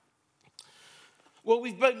Well,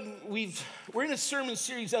 we're in a sermon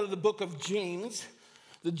series out of the book of James,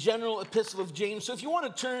 the general epistle of James. So if you want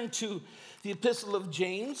to turn to the epistle of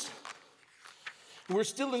James, we're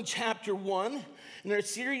still in chapter 1, and our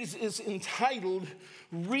series is entitled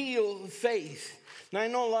Real Faith. Now, I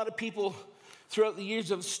know a lot of people throughout the years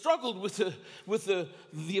have struggled with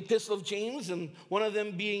the epistle of James, and one of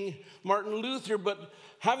them being Martin Luther. But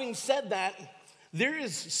having said that, there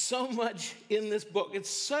is so much in this book. It's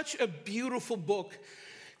such a beautiful book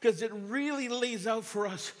because it really lays out for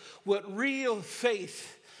us what real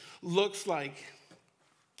faith looks like.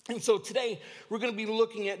 And so today we're going to be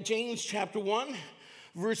looking at James chapter 1,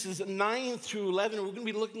 verses 9 through 11. We're going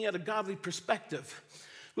to be looking at a godly perspective.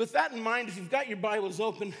 With that in mind, if you've got your Bibles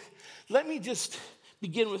open, let me just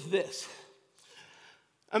begin with this.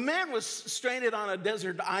 A man was stranded on a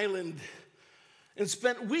desert island and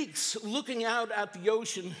spent weeks looking out at the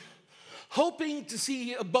ocean, hoping to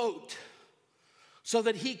see a boat so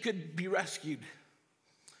that he could be rescued.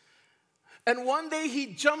 And one day he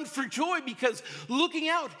jumped for joy because looking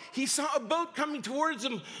out, he saw a boat coming towards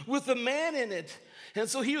him with a man in it. And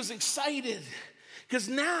so he was excited because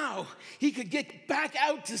now he could get back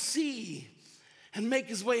out to sea and make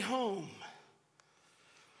his way home.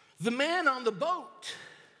 The man on the boat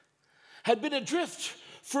had been adrift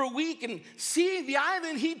for a week, and seeing the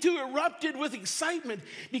island, he too erupted with excitement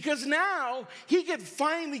because now he could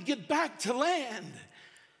finally get back to land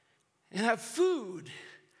and have food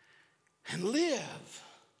and live.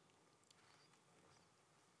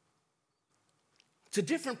 It's a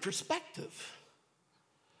different perspective.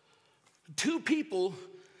 Two people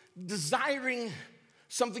desiring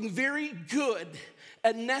something very good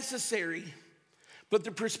and necessary, but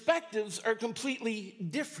the perspectives are completely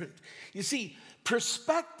different. You see,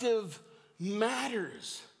 perspective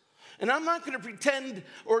matters. And I'm not going to pretend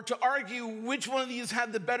or to argue which one of these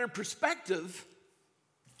had the better perspective.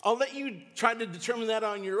 I'll let you try to determine that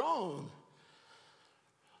on your own.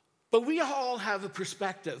 But we all have a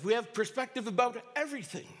perspective. We have perspective about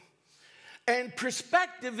everything. And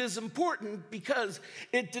perspective is important because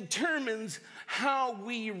it determines how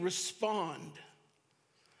we respond.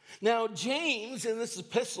 Now, James, in this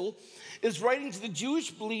epistle, is writing to the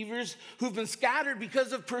Jewish believers who've been scattered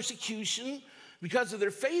because of persecution, because of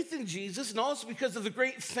their faith in Jesus, and also because of the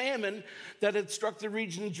great famine that had struck the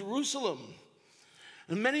region of Jerusalem.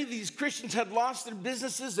 And many of these Christians had lost their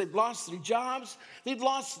businesses, they'd lost their jobs, they'd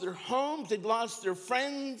lost their homes, they'd lost their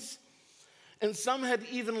friends, and some had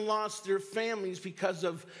even lost their families because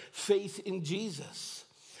of faith in Jesus.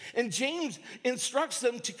 And James instructs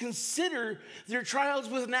them to consider their trials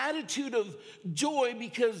with an attitude of joy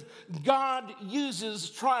because God uses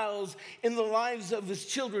trials in the lives of his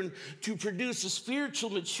children to produce a spiritual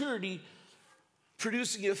maturity,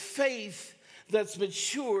 producing a faith that's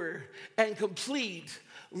mature and complete,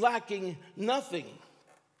 lacking nothing.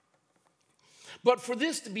 But for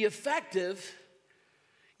this to be effective,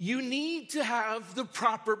 you need to have the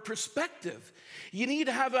proper perspective. You need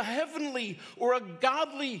to have a heavenly or a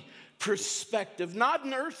godly perspective, not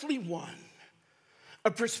an earthly one. A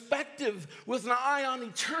perspective with an eye on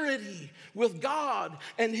eternity, with God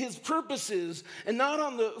and his purposes, and not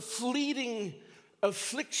on the fleeting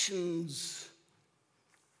afflictions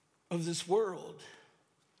of this world.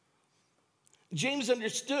 James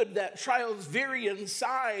understood that trials vary in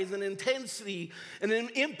size and intensity and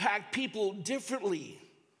impact people differently.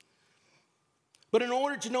 But in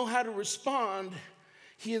order to know how to respond,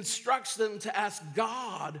 he instructs them to ask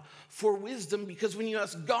God for wisdom, because when you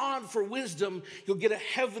ask God for wisdom, you'll get a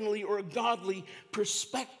heavenly or a godly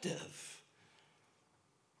perspective.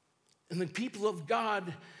 And the people of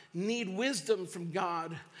God need wisdom from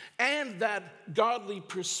God and that godly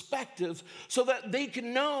perspective so that they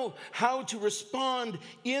can know how to respond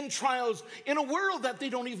in trials in a world that they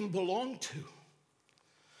don't even belong to.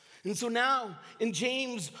 And so now in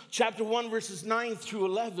James chapter 1, verses 9 through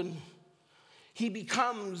 11, he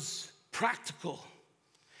becomes practical.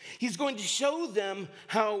 He's going to show them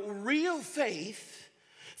how real faith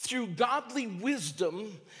through godly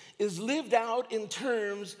wisdom is lived out in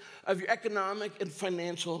terms of your economic and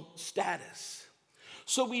financial status.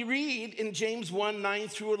 So we read in James 1, 9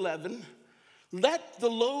 through 11, "Let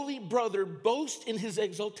the lowly brother boast in his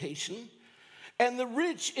exaltation, and the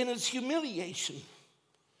rich in his humiliation.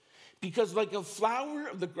 Because like a flower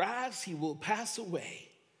of the grass, he will pass away.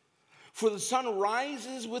 For the sun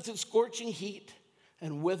rises with its scorching heat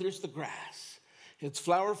and withers the grass. Its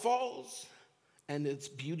flower falls and its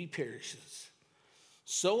beauty perishes.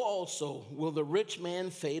 So also will the rich man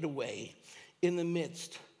fade away in the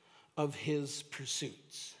midst of his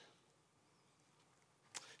pursuits."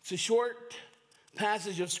 It's a short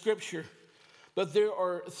passage of scripture, But there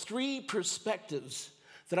are three perspectives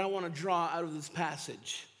that I want to draw out of this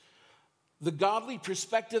passage. The godly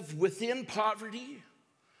perspective within poverty,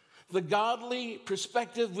 the godly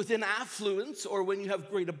perspective within affluence, or when you have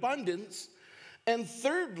great abundance, and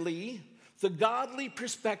thirdly, the godly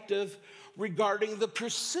perspective regarding the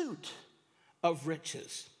pursuit of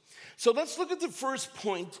riches. So let's look at the first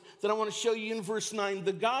point that I want to show you in verse 9,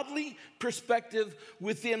 the godly perspective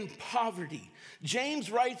within poverty. James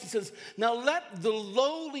writes and says, now let the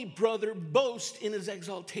lowly brother boast in his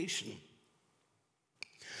exaltation.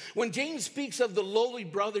 When James speaks of the lowly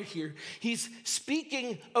brother here, he's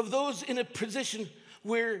speaking of those in a position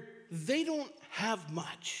where they don't have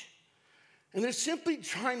much. And they're simply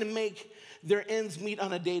trying to make their ends meet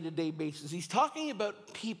on a day-to-day basis. He's talking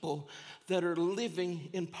about people that are living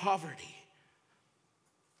in poverty.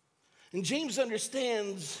 And James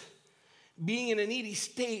understands being in a needy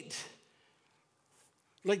state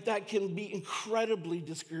like that can be incredibly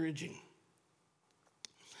discouraging.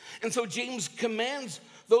 And so James commands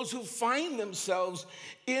those who find themselves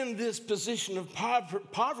in this position of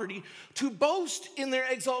poverty to boast in their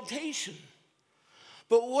exaltation.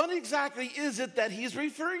 But what exactly is it that he's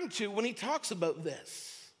referring to when he talks about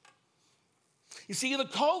this? You see, in the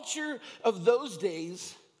culture of those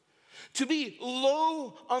days, to be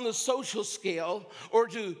low on the social scale or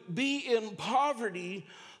to be in poverty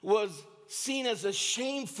was seen as a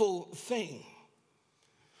shameful thing.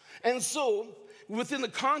 And so, within the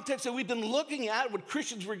context that we've been looking at, what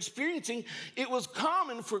Christians were experiencing, it was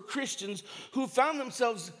common for Christians who found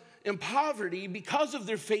themselves in poverty because of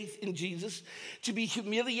their faith in Jesus to be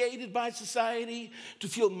humiliated by society, to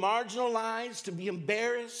feel marginalized, to be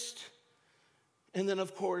embarrassed, and then,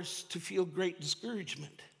 of course, to feel great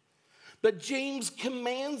discouragement. But James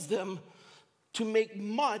commands them to make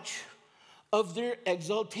much of their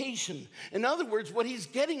exaltation. In other words, what he's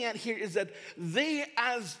getting at here is that they,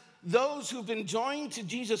 as those who've been joined to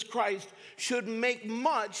Jesus Christ, should make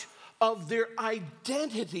much of their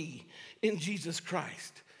identity in Jesus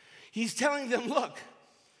Christ. He's telling them, look,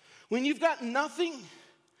 when you've got nothing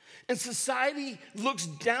and society looks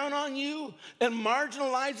down on you and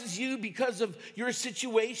marginalizes you because of your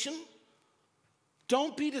situation,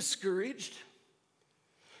 don't be discouraged.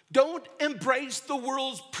 Don't embrace the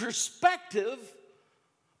world's perspective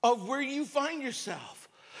of where you find yourself.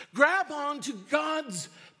 Grab on to God's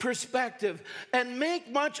perspective and make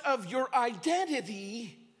much of your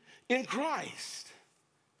identity in Christ.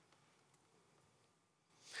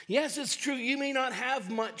 Yes, it's true, you may not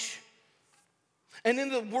have much. And in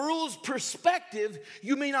the world's perspective,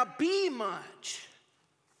 you may not be much.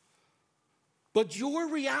 But your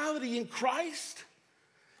reality in Christ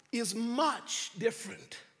is much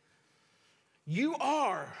different. You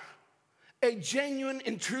are a genuine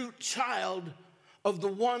and true child of the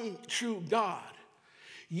one true God.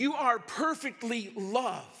 You are perfectly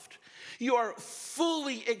loved. You are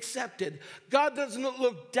fully accepted. God does not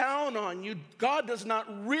look down on you. God does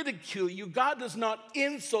not ridicule you. God does not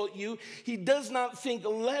insult you. He does not think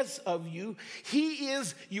less of you. He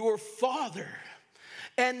is your Father.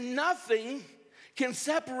 And nothing can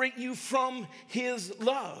separate you from his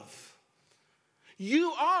love.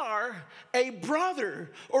 You are a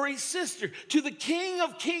brother or a sister to the King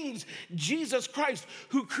of Kings, Jesus Christ,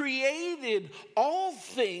 who created all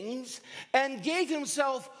things and gave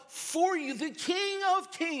himself for you. The King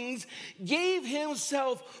of Kings gave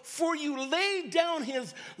himself for you, laid down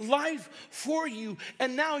his life for you,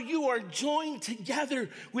 and now you are joined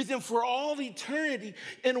together with him for all eternity.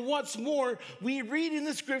 And what's more, we read in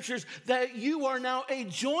the scriptures that you are now a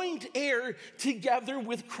joint heir together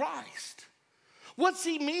with Christ. What's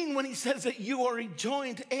he mean when he says that you are a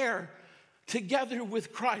joint heir together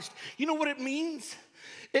with Christ? You know what it means?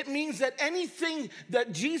 It means that anything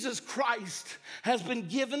that Jesus Christ has been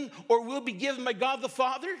given or will be given by God the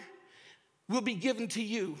Father will be given to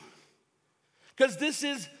you. Because this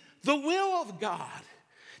is the will of God.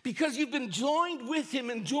 Because you've been joined with him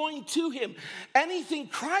and joined to him. Anything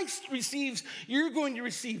Christ receives, you're going to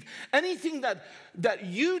receive. Anything that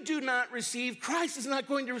you do not receive, Christ is not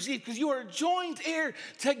going to receive, because you are joint heir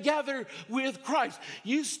together with Christ.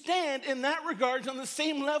 You stand in that regard on the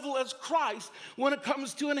same level as Christ when it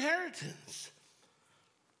comes to inheritance.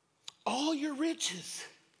 All your riches,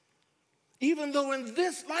 even though in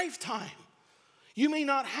this lifetime you may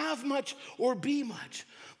not have much or be much,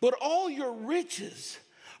 but all your riches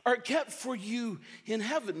are kept for you in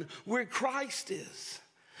heaven where Christ is.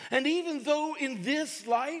 And even though in this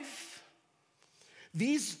life,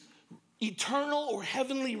 these eternal or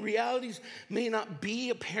heavenly realities may not be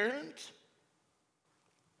apparent,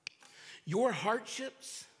 your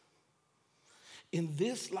hardships in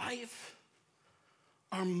this life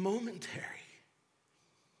are momentary.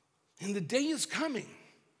 And the day is coming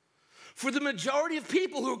for the majority of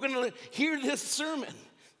people who are going to hear this sermon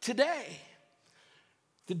today.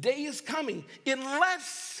 The day is coming in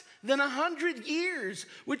less than 100 years,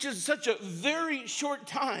 which is such a very short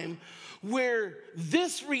time, where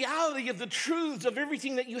this reality of the truths of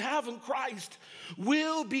everything that you have in Christ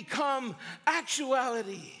will become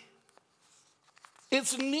actuality.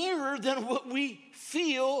 It's nearer than what we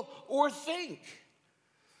feel or think.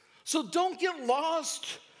 So don't get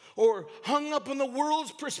lost or hung up on the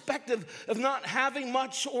world's perspective of not having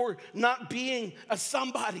much or not being a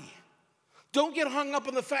somebody. Don't get hung up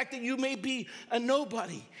on the fact that you may be a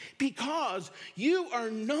nobody, because you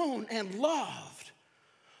are known and loved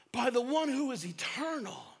by the one who is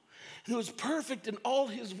eternal, who is perfect in all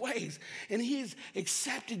his ways, and he's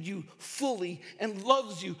accepted you fully and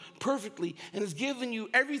loves you perfectly and has given you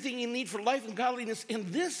everything you need for life and godliness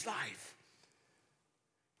in this life,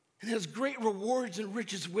 and has great rewards and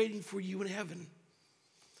riches waiting for you in heaven.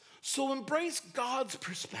 So embrace God's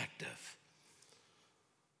perspective.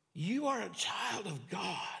 You are a child of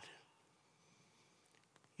God.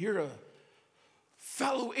 You're a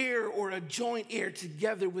fellow heir or a joint heir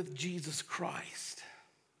together with Jesus Christ.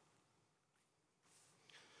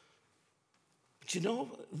 But you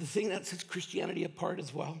know the thing that sets Christianity apart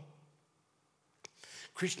as well?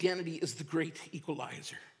 Christianity is the great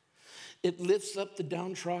equalizer. It lifts up the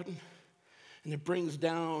downtrodden and it brings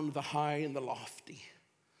down the high and the lofty.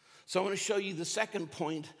 So I want to show you the second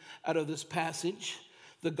point out of this passage: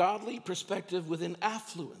 the godly perspective within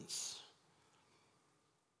affluence.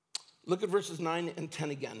 Look at verses 9 and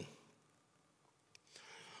 10 again.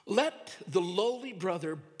 Let the lowly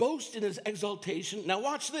brother boast in his exaltation. Now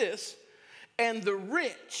watch this. And the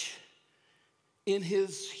rich in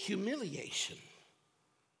his humiliation.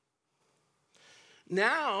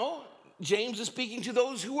 Now, James is speaking to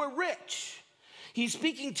those who are rich. He's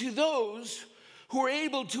speaking to those who are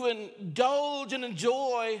able to indulge and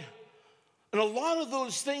enjoy and a lot of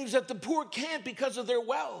those things that the poor can't because of their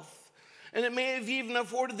wealth. And it may have even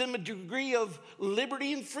afforded them a degree of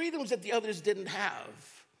liberty and freedoms that the others didn't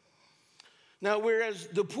have. Now, whereas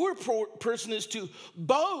the poor person is to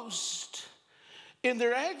boast in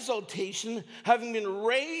their exaltation, having been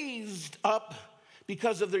raised up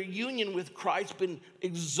because of their union with Christ, been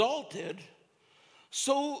exalted,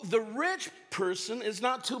 so the rich person is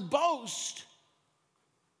not to boast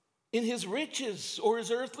in his riches or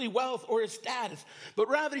his earthly wealth or his status, but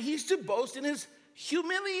rather he's to boast in his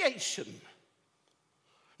humiliation.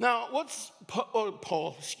 Now, what's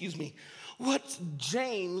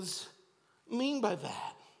James mean by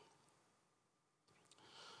that?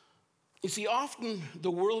 You see, often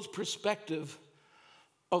the world's perspective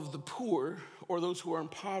of the poor or those who are in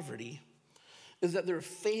poverty is that they're a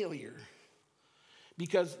failure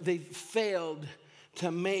because they've failed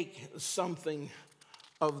to make something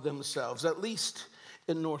of themselves, at least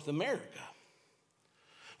in North America.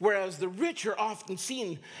 Whereas the rich are often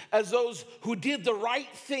seen as those who did the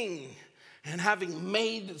right thing and having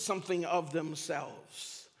made something of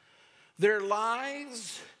themselves. Their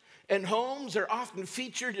lives and homes are often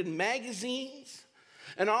featured in magazines,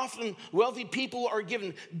 and often wealthy people are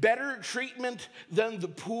given better treatment than the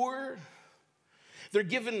poor. They're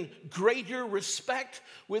given greater respect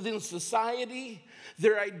within society.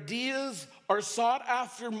 Their ideas are sought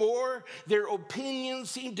after more. Their opinions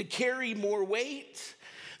seem to carry more weight.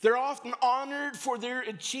 They're often honored for their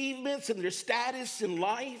achievements and their status in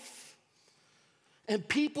life. And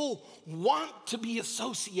people want to be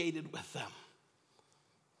associated with them.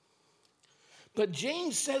 But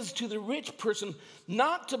James says to the rich person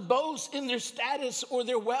not to boast in their status or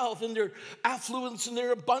their wealth and their affluence and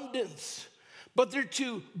their abundance, but they're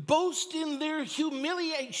to boast in their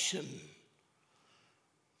humiliation.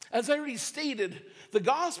 As I already stated, the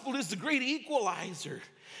gospel is the great equalizer.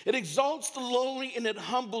 It exalts the lowly and it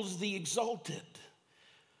humbles the exalted.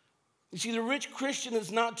 You see, the rich Christian is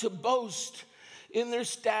not to boast in their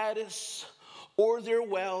status or their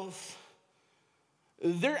wealth.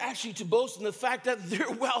 They're actually to boast in the fact that their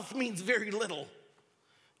wealth means very little.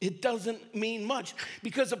 It doesn't mean much,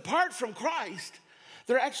 because apart from Christ,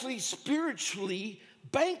 they're actually spiritually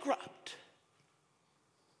bankrupt.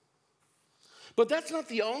 But that's not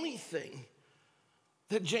the only thing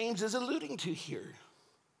that James is alluding to here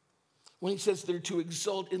when he says they're to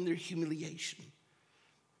exult in their humiliation.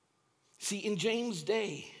 See, in James'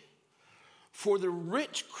 day, for the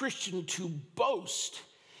rich Christian to boast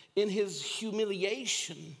in his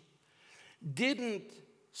humiliation didn't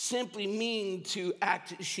simply mean to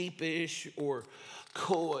act sheepish or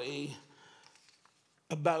coy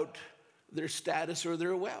about their status or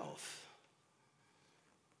their wealth.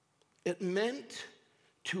 It meant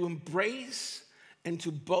to embrace and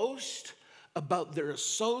to boast about their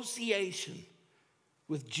association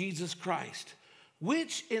with Jesus Christ,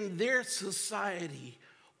 which in their society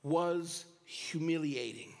was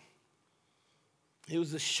humiliating. It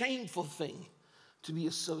was a shameful thing to be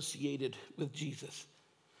associated with Jesus.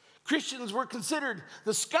 Christians were considered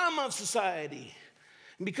the scum of society.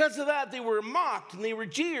 And because of that, they were mocked and they were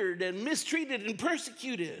jeered and mistreated and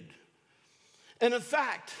persecuted. And in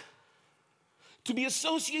fact, to be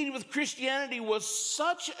associated with Christianity was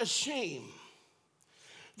such a shame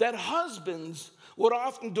that husbands would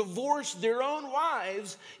often divorce their own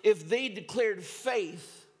wives if they declared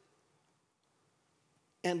faith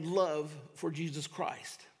and love for Jesus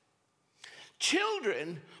Christ.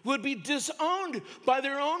 Children would be disowned by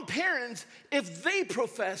their own parents if they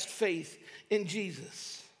professed faith in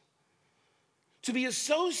Jesus. To be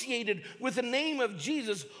associated with the name of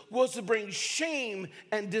Jesus was to bring shame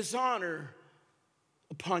and dishonor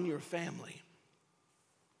upon your family.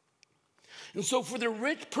 And so for the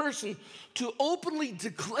rich person to openly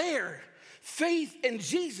declare faith in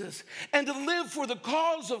Jesus and to live for the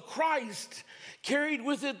cause of Christ carried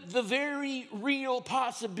with it the very real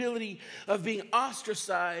possibility of being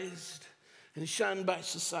ostracized and shunned by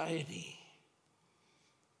society.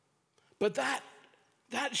 But that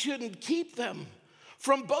shouldn't keep them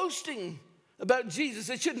from boasting about Jesus.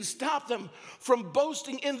 It shouldn't stop them from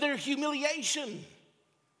boasting in their humiliation.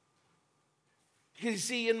 You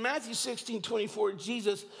see, in Matthew 16:24,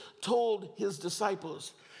 Jesus told his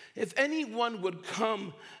disciples, "If anyone would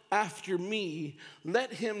come after me,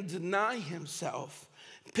 let him deny himself,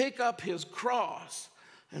 pick up his cross,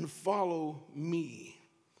 and follow me."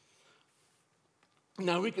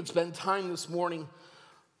 Now, we could spend time this morning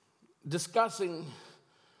discussing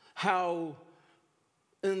how,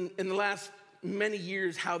 in the last many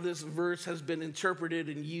years, how this verse has been interpreted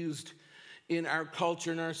and used in our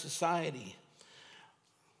culture and our society.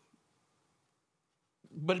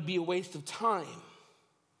 But it'd be a waste of time.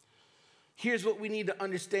 Here's what we need to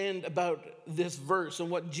understand about this verse and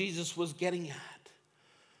what Jesus was getting at.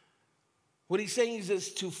 What he's saying is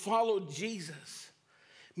this: to follow Jesus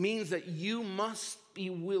means that you must be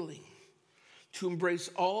willing to embrace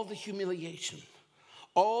all the humiliation,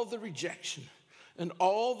 all the rejection, and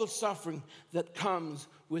all the suffering that comes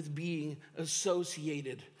with being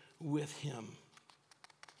associated with him.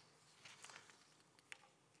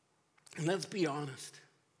 And let's be honest,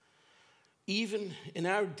 even in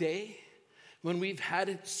our day, when we've had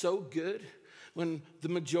it so good, when the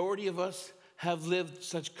majority of us have lived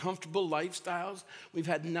such comfortable lifestyles, we've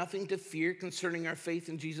had nothing to fear concerning our faith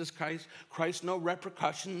in Jesus Christ, no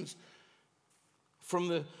repercussions from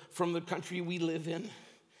the country we live in.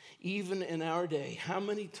 Even in our day, how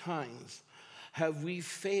many times have we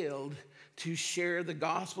failed to share the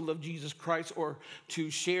gospel of Jesus Christ or to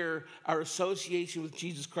share our association with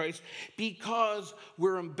Jesus Christ because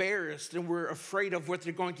we're embarrassed and we're afraid of what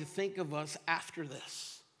they're going to think of us after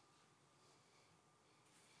this?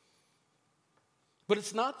 But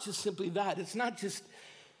it's not just simply that. It's not just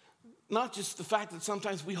the fact that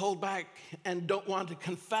sometimes we hold back and don't want to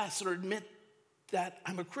confess or admit that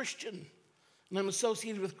I'm a Christian and I'm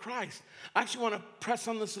associated with Christ. I actually want to press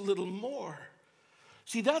on this a little more.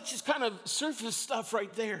 See, that's just kind of surface stuff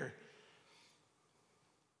right there.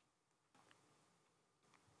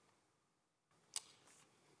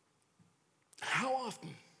 How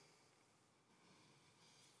often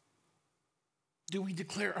do we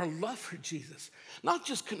declare our love for Jesus? Not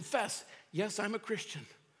just confess, yes, I'm a Christian.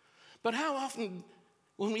 But how often,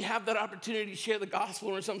 when we have that opportunity to share the gospel,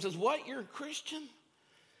 or someone says, "What, you're a Christian?"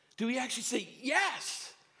 do we actually say,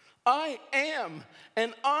 "Yes, I am,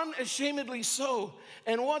 and unashamedly so.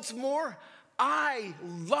 And what's more, I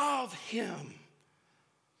love him"?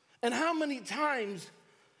 And how many times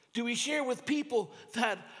do we share with people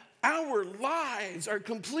that our lives are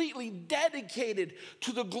completely dedicated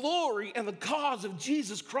to the glory and the cause of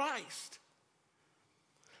Jesus Christ?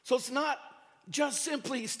 So it's not just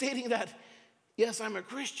simply stating that, yes, I'm a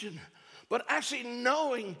Christian, but actually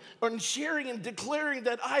knowing and sharing and declaring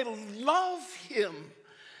that I love him.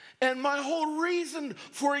 And my whole reason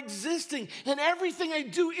for existing and everything I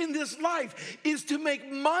do in this life is to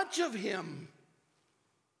make much of him.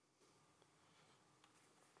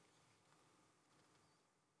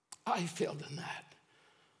 I failed in that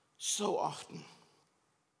so often.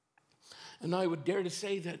 And I would dare to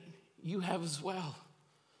say that you have as well.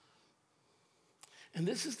 And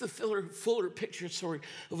this is the fuller picture,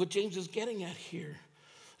 of what James is getting at here.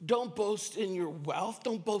 Don't boast in your wealth.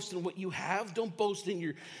 Don't boast in what you have. Don't boast in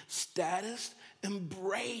your status.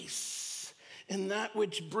 Embrace in that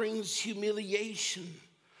which brings humiliation.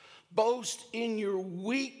 Boast in your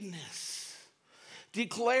weakness.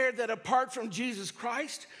 Declare that apart from Jesus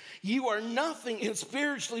Christ, you are nothing and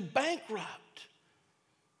spiritually bankrupt.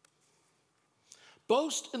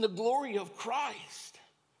 Boast in the glory of Christ.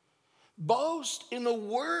 Boast in the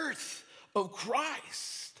worth of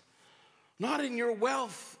Christ, not in your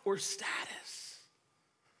wealth or status.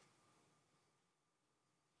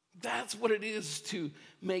 That's what it is to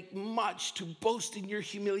make much, to boast in your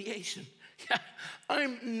humiliation. Yeah,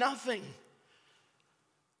 I'm nothing.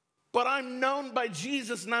 But I'm known by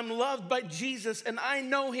Jesus and I'm loved by Jesus and I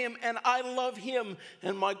know him and I love him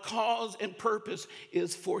and my cause and purpose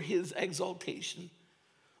is for his exaltation.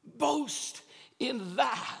 Boast in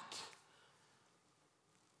that.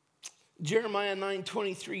 Jeremiah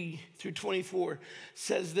 9:23-24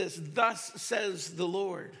 says this, thus says the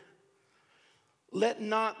Lord, let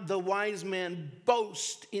not the wise man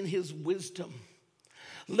boast in his wisdom.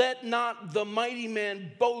 Let not the mighty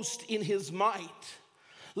man boast in his might.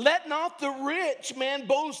 Let not the rich man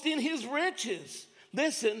boast in his riches.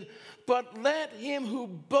 Listen, but let him who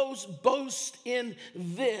boasts boast in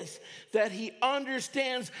this, that he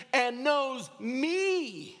understands and knows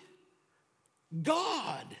me,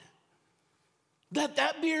 God. Let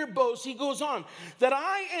that be your boast. He goes on, that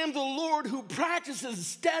I am the Lord who practices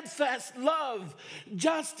steadfast love,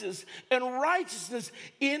 justice, and righteousness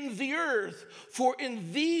in the earth. For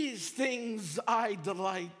in these things I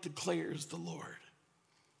delight, declares the Lord.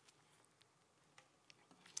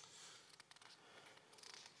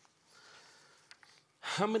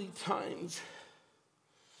 How many times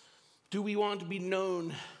do we want to be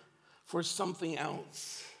known for something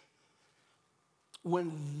else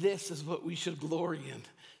when this is what we should glory in?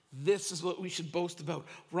 This is what we should boast about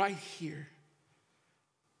right here.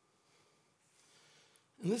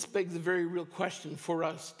 And this begs a very real question for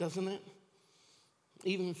us, doesn't it?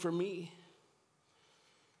 Even for me.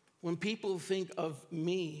 When people think of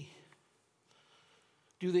me,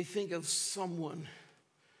 do they think of someone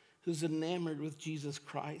who's enamored with Jesus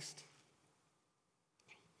Christ?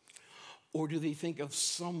 Or do they think of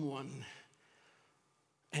someone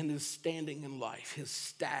and his standing in life, his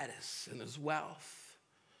status and his wealth?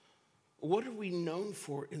 What are we known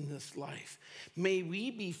for in this life? May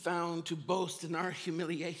we be found to boast in our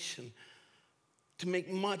humiliation, to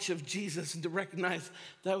make much of Jesus and to recognize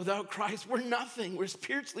that without Christ, we're nothing. We're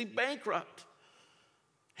spiritually bankrupt.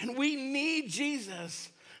 And we need Jesus.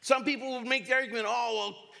 Some people would make the argument, oh,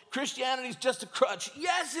 well, Christianity is just a crutch.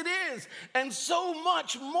 Yes, it is. And so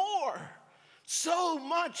much more. So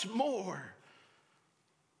much more.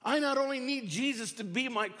 I not only need Jesus to be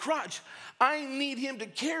my crutch, I need him to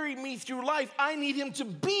carry me through life. I need him to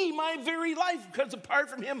be my very life, because apart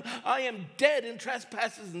from him, I am dead in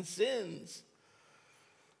trespasses and sins.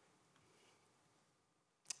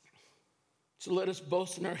 So let us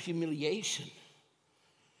boast in our humiliation.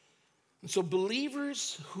 And so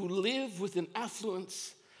believers who live with an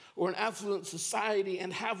affluence or an affluent society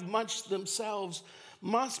and have much themselves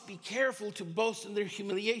must be careful to boast in their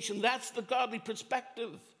humiliation. That's the godly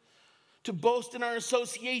perspective. To boast in our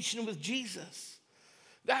association with Jesus.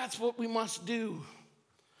 That's what we must do.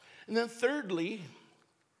 And then thirdly,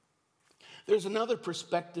 there's another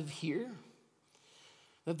perspective here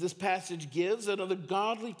that this passage gives, another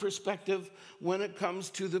godly perspective when it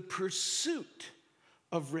comes to the pursuit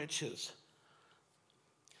of riches.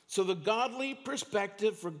 So the godly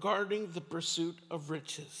perspective regarding the pursuit of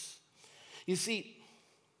riches. You see,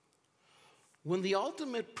 when the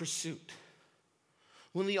ultimate pursuit,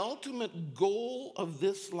 when the ultimate goal of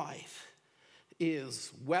this life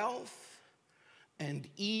is wealth and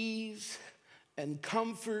ease and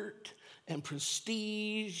comfort and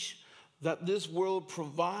prestige that this world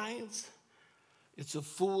provides, it's a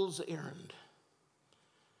fool's errand.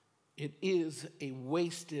 It is a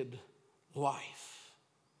wasted life.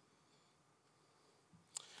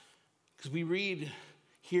 Because we read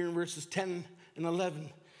here in verses 10 and 11,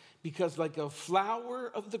 because like a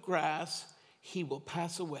flower of the grass, he will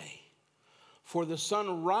pass away. For the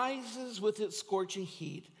sun rises with its scorching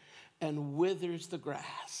heat and withers the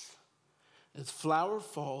grass. Its flower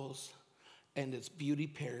falls and its beauty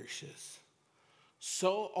perishes.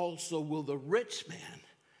 So also will the rich man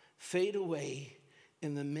fade away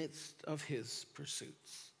in the midst of his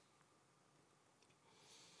pursuits.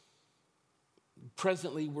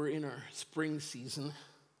 Presently, we're in our spring season.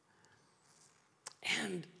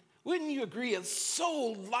 And wouldn't you agree it's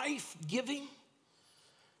so life-giving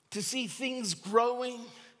to see things growing,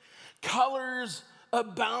 colors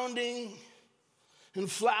abounding, and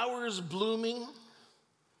flowers blooming?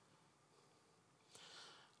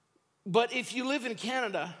 But if you live in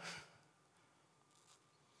Canada,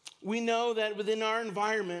 We know that within our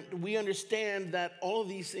environment, we understand that all of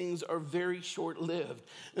these things are very short-lived.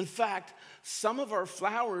 In fact, some of our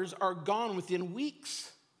flowers are gone within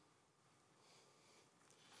weeks.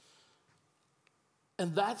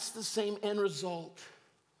 And that's the same end result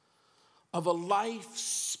of a life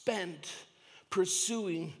spent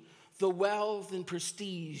pursuing the wealth and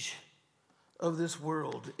prestige of this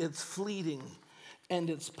world. It's fleeting and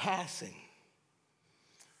it's passing.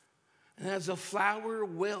 And as a flower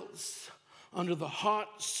wilts under the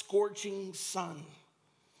hot, scorching sun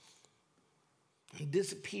and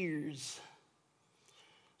disappears,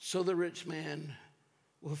 so the rich man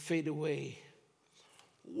will fade away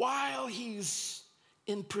while he's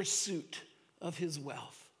in pursuit of his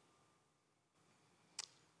wealth.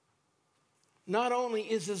 Not only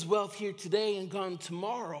is his wealth here today and gone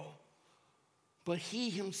tomorrow, but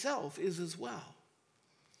he himself is as well.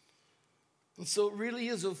 And so it really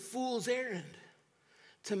is a fool's errand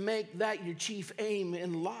to make that your chief aim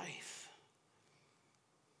in life.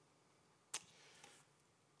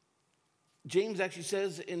 James actually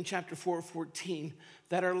says in chapter 4:14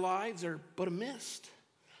 that our lives are but a mist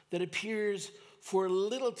that appears for a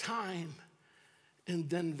little time and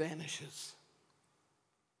then vanishes.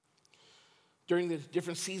 During the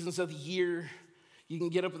different seasons of the year, you can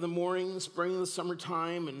get up in the morning, the spring, the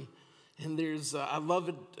summertime, and there's, I love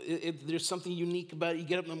it, there's something unique about it. You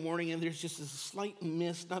get up in the morning and there's just this slight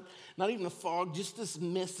mist, not even a fog, just this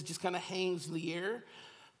mist that just kind of hangs in the air,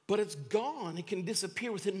 but it's gone. It can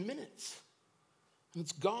disappear within minutes, and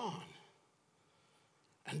it's gone.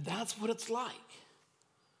 And that's what it's like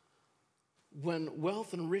when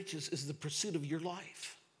wealth and riches is the pursuit of your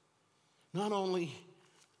life. Not only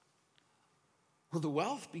will the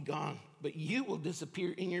wealth be gone, but you will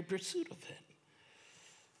disappear in your pursuit of it.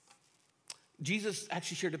 Jesus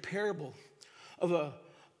actually shared a parable of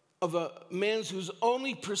a man whose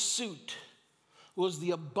only pursuit was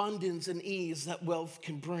the abundance and ease that wealth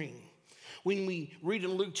can bring. When we read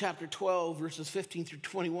in Luke chapter 12, verses 15 through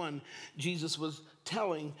 21, Jesus was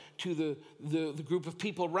telling to the group of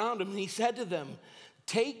people around him, and he said to them,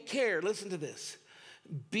 "Take care," listen to this,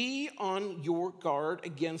 "be on your guard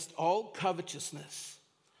against all covetousness.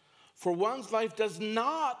 For one's life does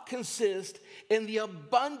not consist in the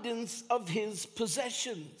abundance of his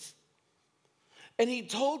possessions." And he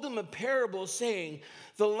told them a parable saying,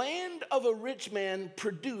 "The land of a rich man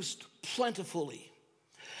produced plentifully.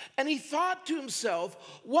 And he thought to himself,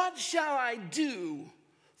 'What shall I do?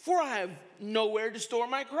 For I have nowhere to store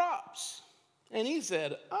my crops.' And he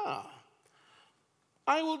said,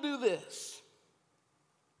 'I will do this.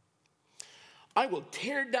 I will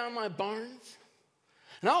tear down my barns,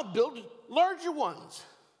 and I'll build larger ones.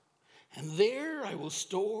 And there I will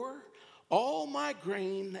store all my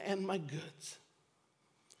grain and my goods.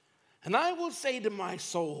 And I will say to my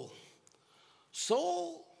soul,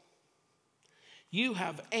 soul, you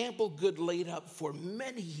have ample good laid up for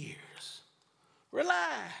many years.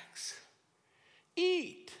 Relax,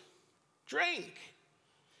 eat, drink,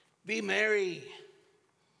 be merry.'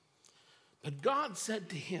 But God said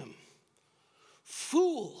to him,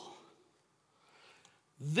 'Fool,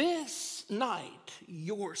 this night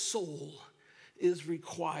your soul is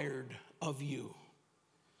required of you.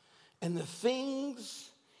 And the things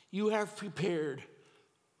you have prepared,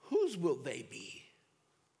 whose will they be?'"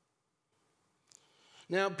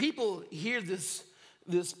 Now, people hear this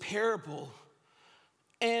parable,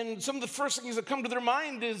 and some of the first things that come to their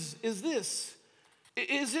mind is this.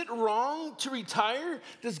 Is it wrong to retire?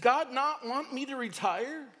 Does God not want me to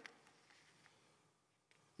retire?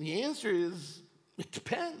 The answer is, it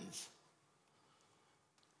depends.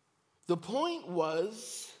 The point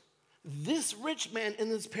was, this rich man in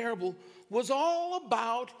this parable was all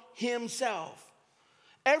about himself.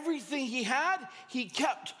 Everything he had, he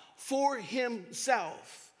kept for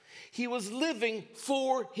himself. He was living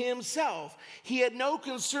for himself. He had no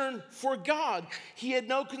concern for God. He had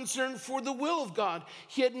no concern for the will of God.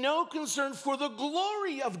 He had no concern for the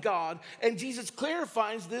glory of God. And Jesus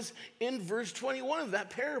clarifies this in verse 21 of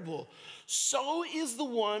that parable. So is the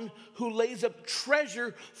one who lays up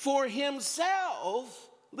treasure for himself,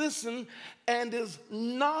 listen, and is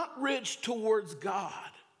not rich towards God.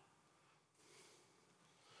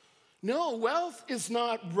 No, wealth is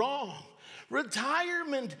not wrong.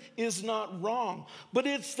 Retirement is not wrong, but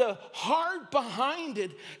it's the heart behind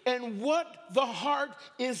it and what the heart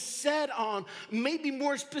is set on, maybe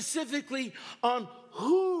more specifically on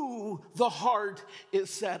who the heart is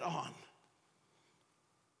set on.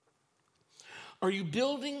 Are you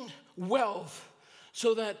building wealth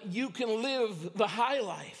so that you can live the high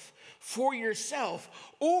life for yourself,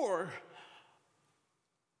 or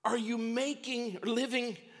are you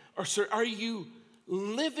living or sir, are you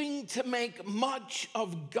living to make much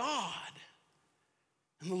of God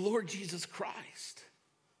and the Lord Jesus Christ?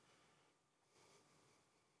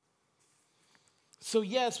 So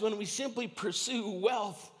yes, when we simply pursue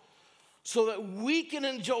wealth so that we can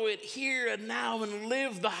enjoy it here and now and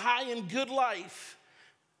live the high and good life,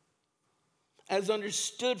 as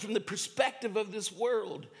understood from the perspective of this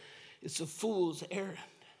world, it's a fool's errand.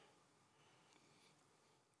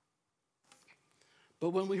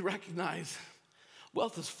 But when we recognize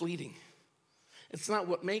wealth is fleeting, it's not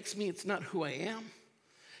what makes me, it's not who I am.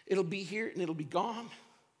 It'll be here and it'll be gone.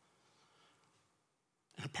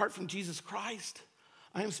 And apart from Jesus Christ,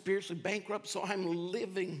 I am spiritually bankrupt, so I'm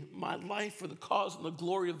living my life for the cause and the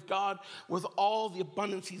glory of God with all the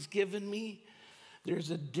abundance he's given me.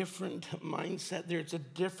 There's a different mindset. There's a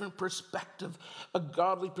different perspective, a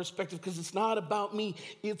godly perspective, because it's not about me,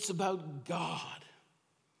 it's about God.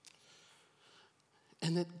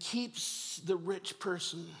 And it keeps the rich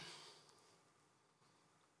person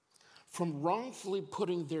from wrongfully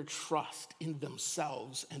putting their trust in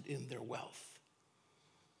themselves and in their wealth.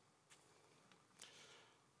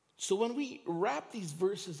 So when we wrap these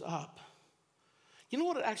verses up, you know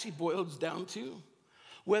what it actually boils down to?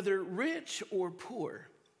 Whether rich or poor,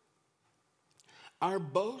 our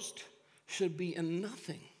boast should be in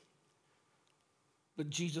nothing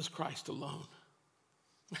but Jesus Christ alone.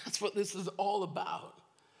 That's what this is all about.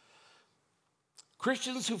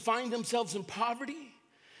 Christians who find themselves in poverty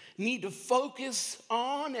need to focus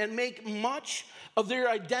on and make much of their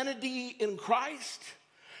identity in Christ,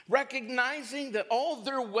 recognizing that all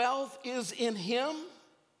their wealth is in him.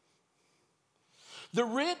 The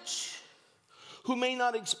rich, who may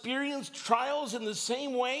not experience trials in the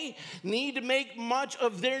same way, need to make much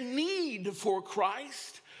of their need for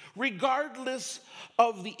Christ, regardless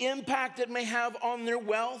of the impact it may have on their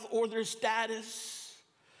wealth or their status,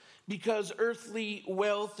 because earthly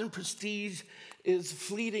wealth and prestige is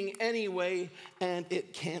fleeting anyway, and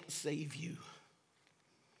it can't save you.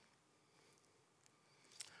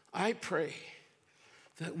 I pray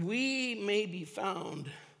that we may be found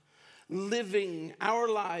living our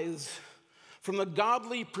lives from a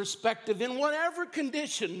godly perspective in whatever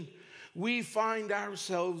condition we find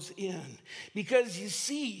ourselves in. Because you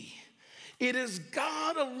see, it is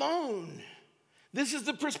God alone. This is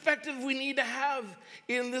the perspective we need to have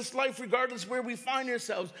in this life, regardless where we find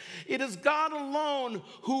ourselves. It is God alone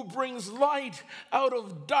who brings light out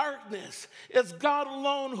of darkness. It's God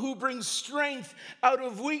alone who brings strength out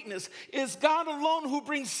of weakness. It's God alone who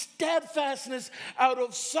brings steadfastness out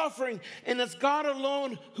of suffering. And it's God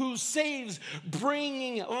alone who saves,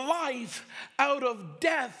 bringing life out of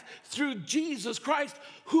death through Jesus Christ,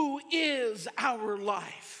 who is our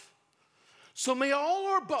life. So may all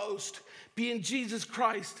our boast be in Jesus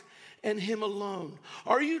Christ and him alone.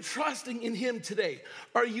 Are you trusting in him today?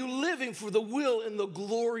 Are you living for the will and the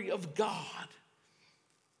glory of God?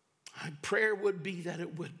 My prayer would be that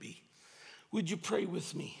it would be. Would you pray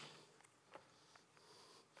with me?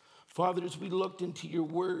 Father, as we looked into your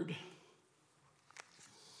word,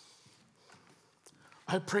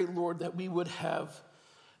 I pray, Lord, that we would have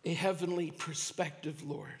a heavenly perspective,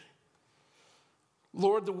 Lord.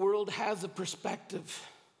 Lord, the world has a perspective.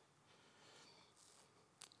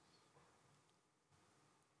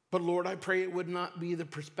 But Lord, I pray it would not be the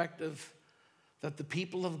perspective that the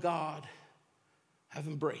people of God have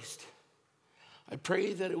embraced. I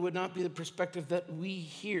pray that it would not be the perspective that we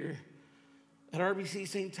here at RBC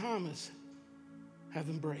St. Thomas have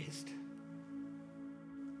embraced.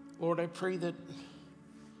 Lord, I pray that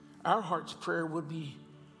our heart's prayer would be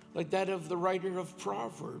like that of the writer of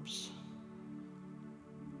Proverbs,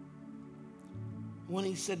 when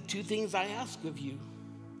he said, 2 things I ask of you.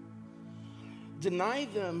 Deny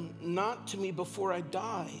them not to me before I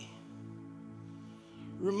die.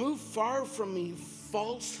 Remove far from me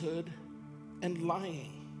falsehood and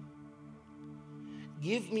lying.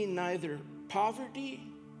 Give me neither poverty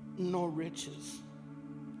nor riches.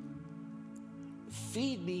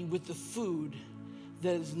 Feed me with the food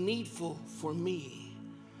that is needful for me,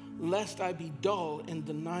 lest I be dull and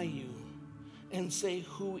deny you and say,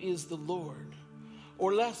 who is the Lord?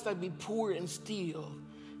 Or lest I be poor and steal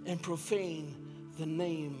and profane the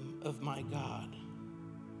name of my God.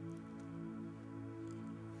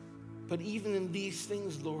 But even in these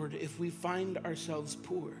things, Lord, if we find ourselves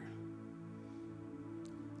poor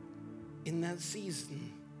in that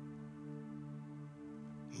season,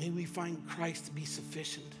 may we find Christ to be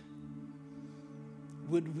sufficient.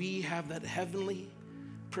 Would we have that heavenly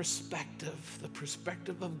perspective, the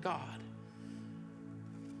perspective of God,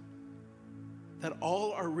 that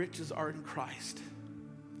all our riches are in Christ?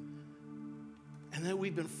 and that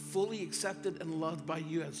we've been fully accepted and loved by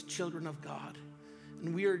you as children of God.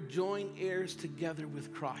 And we are joint heirs together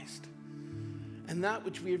with Christ. And that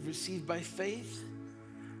which we have received by faith,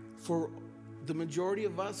 for the majority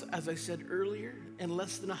of us, as I said earlier, in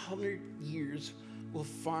less than 100 years, will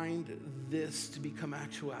find this to become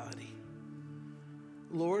actuality.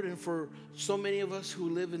 Lord, and for so many of us who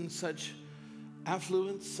live in such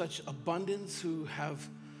affluence, such abundance, who have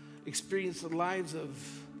experienced lives of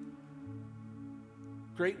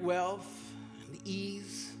great wealth and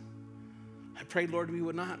ease, I pray, Lord, we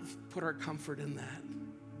would not put our comfort in that.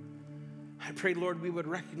 I pray, Lord, we would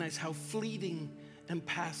recognize how fleeting and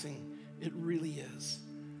passing it really is,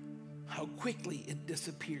 how quickly it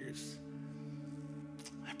disappears.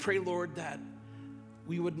 I pray, Lord, that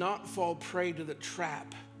we would not fall prey to the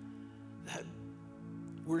trap that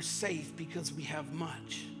we're safe because we have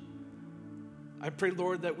much. I pray,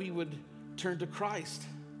 Lord, that we would turn to Christ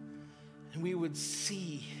and we would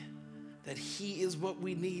see that he is what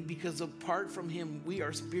we need, because apart from him, we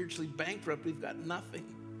are spiritually bankrupt. We've got nothing.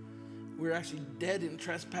 We're actually dead in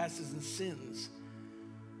trespasses and sins.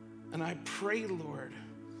 And I pray, Lord,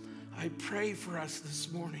 I pray for us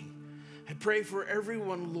this morning. I pray for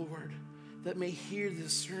everyone, Lord, that may hear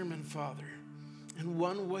this sermon, Father, in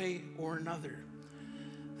one way or another,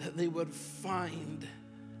 that they would find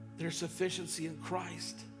their sufficiency in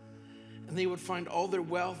Christ, and they would find all their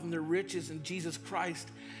wealth and their riches in Jesus Christ,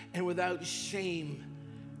 and without shame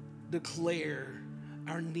declare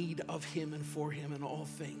our need of him and for him in all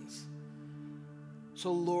things.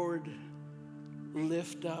 So, Lord,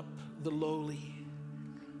 lift up the lowly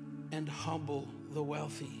and humble the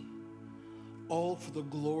wealthy, all for the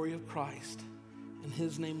glory of Christ. In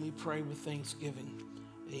his name we pray with thanksgiving.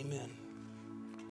 Amen.